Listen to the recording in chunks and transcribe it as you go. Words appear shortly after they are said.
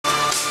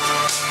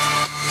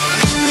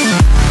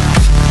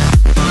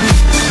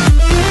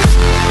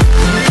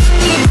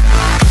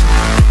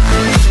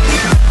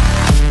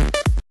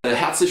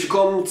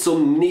willkommen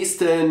zum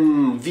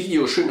nächsten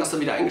Video. Schön, dass ihr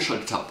wieder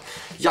eingeschaltet habt.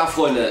 Ja,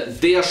 Freunde,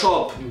 der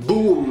Shop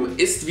Boom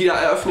ist wieder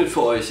eröffnet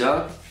für euch.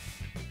 Ja?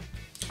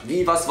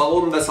 Wie, was,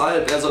 warum,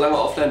 weshalb er so lange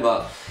offline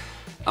war,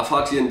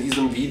 erfahrt ihr in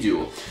diesem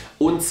Video.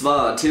 Und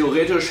zwar,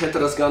 theoretisch hätte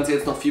das Ganze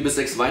jetzt noch 4 bis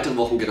 6 weitere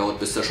Wochen gedauert,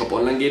 bis der Shop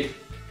online geht.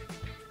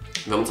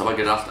 Wir haben uns aber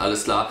gedacht,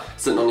 alles klar,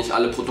 es sind noch nicht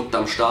alle Produkte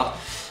am Start,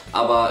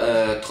 aber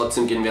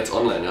trotzdem gehen wir jetzt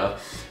online. Ja?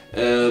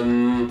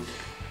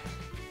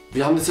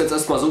 Wir haben das jetzt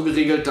erstmal so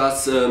geregelt,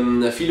 dass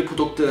viele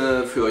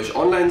Produkte für euch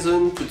online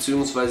sind,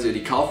 beziehungsweise ihr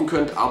die kaufen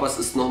könnt, aber es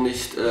ist noch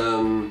nicht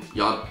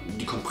ja,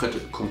 die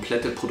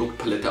komplette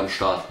Produktpalette am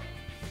Start.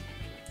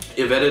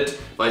 Ihr werdet,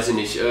 weiß ich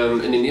nicht,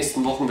 in den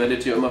nächsten Wochen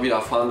werdet ihr immer wieder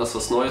erfahren, dass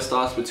was Neues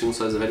da ist,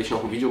 beziehungsweise werde ich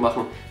noch ein Video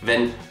machen,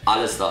 wenn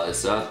alles da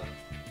ist. Ja.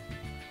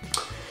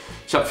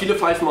 Ich habe viele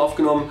Pfeifen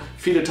aufgenommen,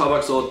 viele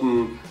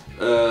Tabaksorten,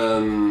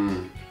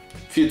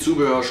 viel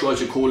Zubehör,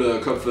 Schläuche,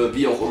 Kohle, Köpfe,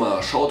 wie auch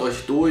immer. Schaut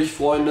euch durch,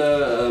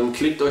 Freunde,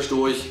 klickt euch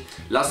durch,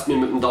 lasst mir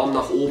mit einem Daumen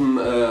nach oben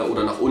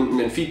oder nach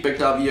unten ein Feedback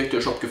da, wie euch der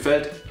Shop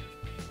gefällt.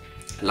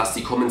 Lasst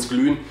die Comments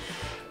glühen.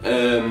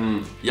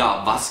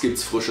 Ja, was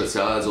gibt's Frisches?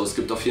 Ja, also es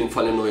gibt auf jeden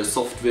Fall eine neue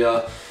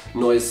Software,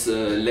 neues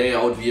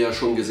Layout, wie ihr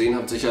schon gesehen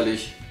habt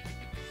sicherlich.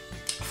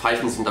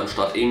 Pfeifen sind am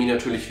Start, Amy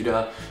natürlich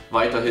wieder,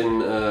 weiterhin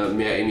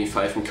mehr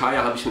Amy-Pfeifen.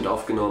 Kaya habe ich mit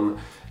aufgenommen.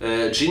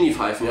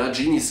 Genie-Pfeifen, ja,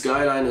 Genie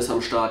Skyline ist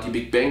am Start, die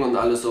Big Bang und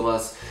alles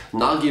sowas.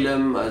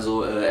 Nargilem,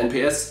 also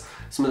NPS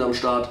ist mit am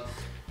Start.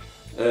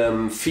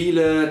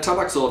 Viele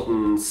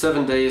Tabaksorten,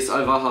 7 Days,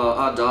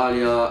 Alvaha,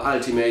 Adalia,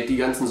 Ultimate, die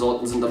ganzen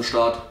Sorten sind am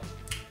Start.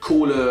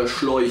 Kohle,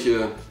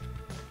 Schläuche,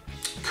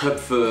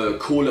 Köpfe,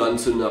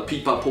 Kohleanzünder,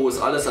 Pipapo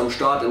ist alles am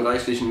Start in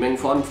reichlichen Mengen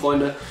vorhanden,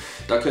 Freunde.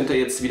 Da könnt ihr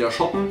jetzt wieder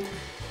shoppen.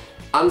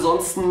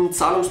 Ansonsten,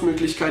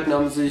 Zahlungsmöglichkeiten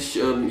haben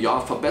sich ja,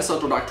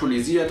 verbessert oder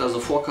aktualisiert, also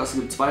Vorkasse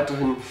gibt es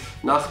weiterhin,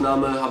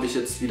 Nachname habe ich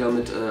jetzt wieder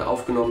mit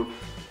aufgenommen,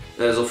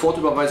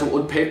 Sofortüberweisung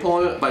und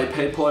PayPal. Bei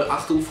PayPal,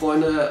 Achtung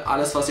Freunde,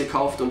 alles was ihr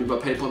kauft und über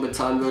PayPal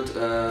bezahlen wird,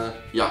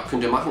 ja,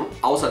 könnt ihr machen,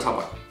 außer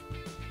Tabak.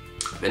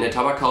 Wenn ihr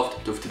Tabak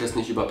kauft, dürft ihr das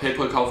nicht über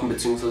PayPal kaufen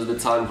bzw.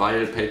 bezahlen,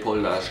 weil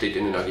PayPal, da steht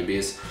in den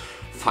AGBs,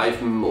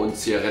 Pfeifen und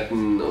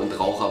Zigaretten und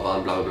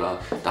Raucherwaren, bla bla bla,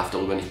 darf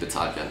darüber nicht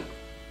bezahlt werden.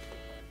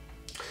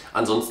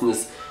 Ansonsten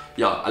ist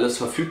ja alles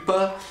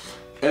verfügbar.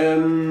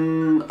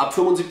 Ab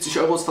 75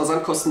 € ist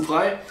Versand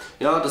kostenfrei.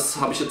 Ja,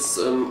 das habe ich jetzt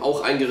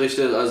auch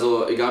eingerichtet,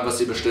 also egal was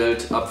ihr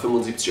bestellt, ab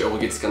 75 €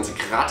 geht das Ganze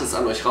gratis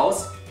an euch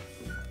raus.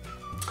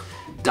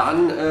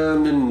 Dann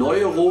eine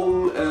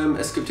Neuerung,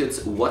 es gibt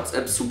jetzt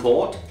WhatsApp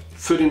Support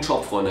für den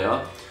Shop, Freunde.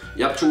 Ja.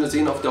 Ihr habt schon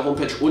gesehen, auf der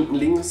Homepage unten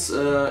links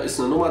ist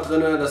eine Nummer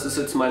drin, das ist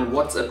jetzt mein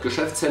WhatsApp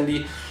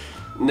Geschäftshandy.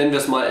 Nennen wir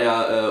es mal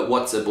eher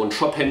WhatsApp und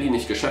Shop-Handy,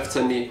 nicht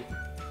Geschäftshandy.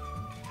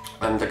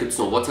 Da gibt es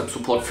noch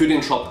WhatsApp-Support für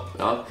den Shop.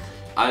 Ja?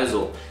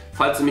 Also,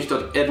 falls ihr mich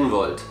dort adden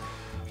wollt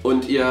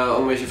und ihr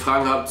irgendwelche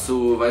Fragen habt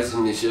zu, weiß ich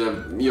nicht,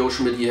 Jo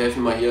Schmidt,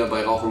 helfen mal hier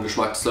bei Rauch und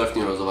Geschmack, das läuft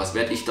nicht oder sowas,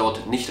 werde ich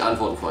dort nicht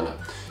antworten, Freunde.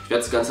 Ich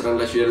werde das Ganze dann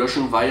gleich wieder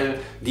löschen, weil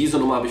diese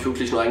Nummer habe ich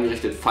wirklich nur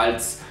eingerichtet,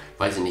 falls,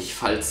 weiß ich nicht,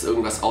 falls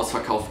irgendwas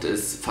ausverkauft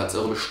ist, falls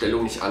eure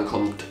Bestellung nicht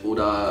ankommt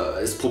oder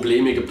es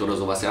Probleme gibt oder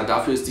sowas. Ja?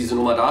 Dafür ist diese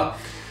Nummer da.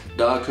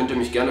 Da könnt ihr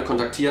mich gerne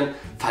kontaktieren,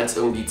 falls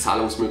irgendwie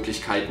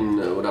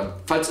Zahlungsmöglichkeiten oder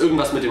falls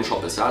irgendwas mit dem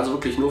Shop ist. Ja, also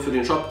wirklich nur für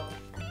den Shop.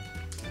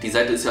 Die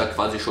Seite ist ja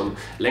quasi schon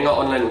länger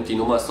online und die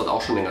Nummer ist dort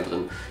auch schon länger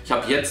drin. Ich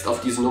habe jetzt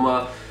auf diese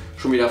Nummer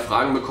schon wieder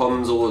Fragen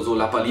bekommen, so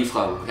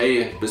Lappalie-Fragen.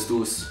 Hey, bist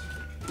du's?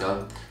 Ja,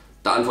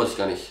 da antworte ich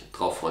gar nicht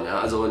drauf, Freunde. Ja,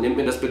 also nehmt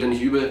mir das bitte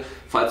nicht übel,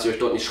 falls ich euch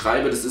dort nicht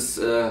schreibe. Das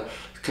ist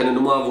keine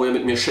Nummer, wo ihr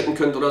mit mir chatten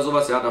könnt oder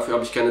sowas. Ja, dafür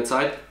habe ich keine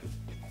Zeit.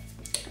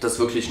 Das ist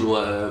wirklich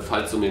nur,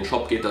 falls es um den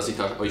Shop geht, dass ich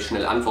da euch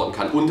schnell antworten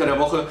kann unter der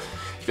Woche.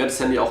 Ich werde das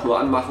Handy auch nur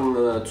anmachen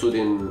zu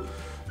den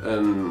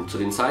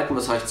Zeiten,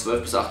 was heißt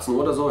 12 bis 18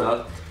 Uhr oder so.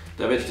 Ja.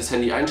 Da werde ich das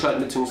Handy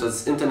einschalten bzw.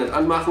 das Internet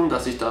anmachen,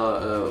 dass ich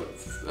da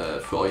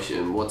für euch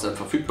im WhatsApp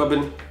verfügbar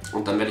bin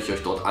und dann werde ich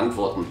euch dort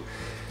antworten.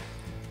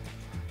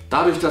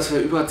 Dadurch, dass wir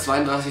über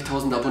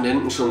 32.000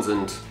 Abonnenten schon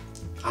sind,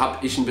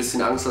 habe ich ein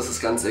bisschen Angst, dass das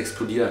Ganze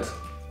explodiert.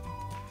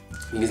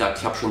 Wie gesagt,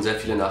 ich habe schon sehr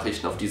viele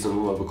Nachrichten auf diese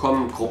Nummer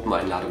bekommen,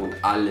 Gruppeneinladungen und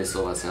alles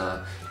sowas,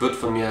 ja. Wird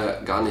von mir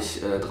gar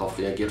nicht darauf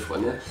reagiert,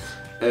 Freunde.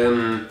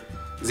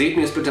 Seht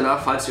mir es bitte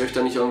nach, falls ich euch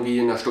da nicht irgendwie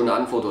in einer Stunde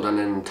antworte oder an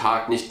einem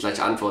Tag nicht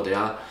gleich antworte,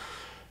 ja.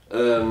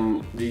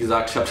 Wie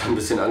gesagt, ich habe da ein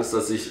bisschen Angst,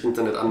 dass ich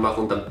Internet anmache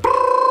und dann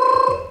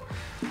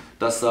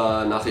dass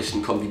da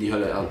Nachrichten kommen wie die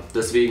Hölle, ja.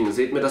 Deswegen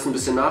seht mir das ein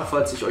bisschen nach,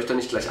 falls ich euch da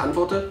nicht gleich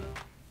antworte.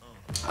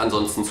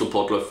 Ansonsten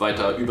Support läuft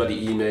weiter über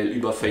die E-Mail,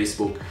 über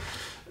Facebook,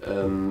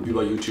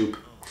 über YouTube.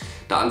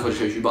 Da antworte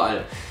ich euch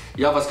überall.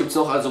 Ja, was gibt es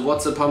noch? Also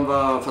WhatsApp haben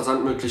wir,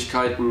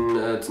 Versandmöglichkeiten,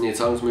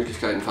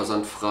 Zahlungsmöglichkeiten,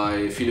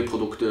 versandfrei, viele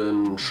Produkte,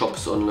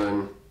 Shops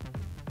online.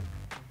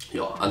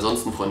 Ja,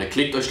 ansonsten, Freunde,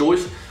 klickt euch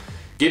durch.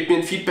 Gebt mir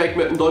ein Feedback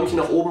mit einem Däumchen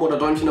nach oben oder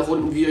Däumchen nach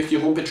unten, wie euch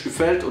die Homepage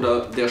gefällt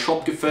oder der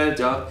Shop gefällt.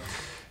 Ja.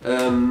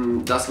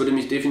 Das würde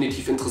mich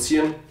definitiv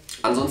interessieren.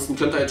 Ansonsten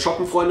könnt ihr jetzt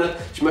shoppen, Freunde.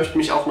 Ich möchte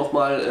mich auch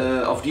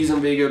nochmal auf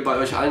diesem Wege bei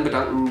euch allen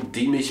bedanken,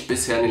 die mich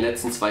bisher in den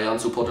letzten 2 Jahren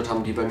supportet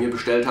haben, die bei mir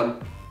bestellt haben.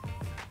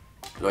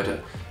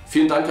 Leute,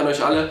 vielen Dank an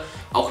euch alle.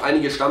 Auch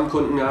einige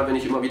Stammkunden, ja, wenn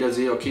ich immer wieder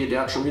sehe, okay,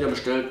 der hat schon wieder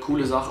bestellt,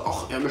 coole Sache,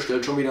 ach, er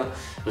bestellt schon wieder.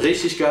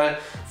 Richtig geil.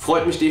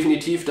 Freut mich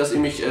definitiv, dass ihr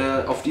mich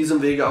auf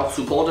diesem Wege auch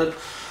supportet.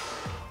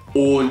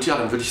 Und ja,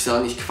 dann würde ich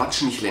sagen, ich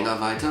quatsche nicht länger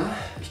weiter.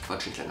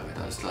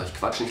 Alles klar, ich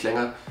quatsche nicht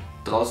länger.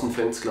 Draußen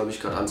fängt es, glaube ich,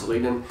 gerade an zu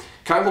regnen.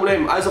 Kein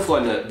Problem. Also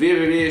Freunde,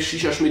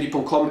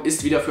 www.shishaschmiedi.com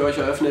ist wieder für euch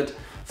eröffnet.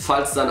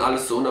 Falls dann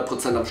alles zu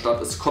 100% am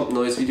Start ist, kommt ein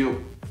neues Video.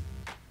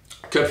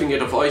 Köpfchen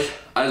geht auf euch.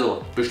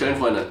 Also, bestellen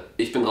Freunde.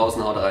 Ich bin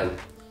draußen, haut rein.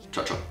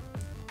 Ciao, ciao.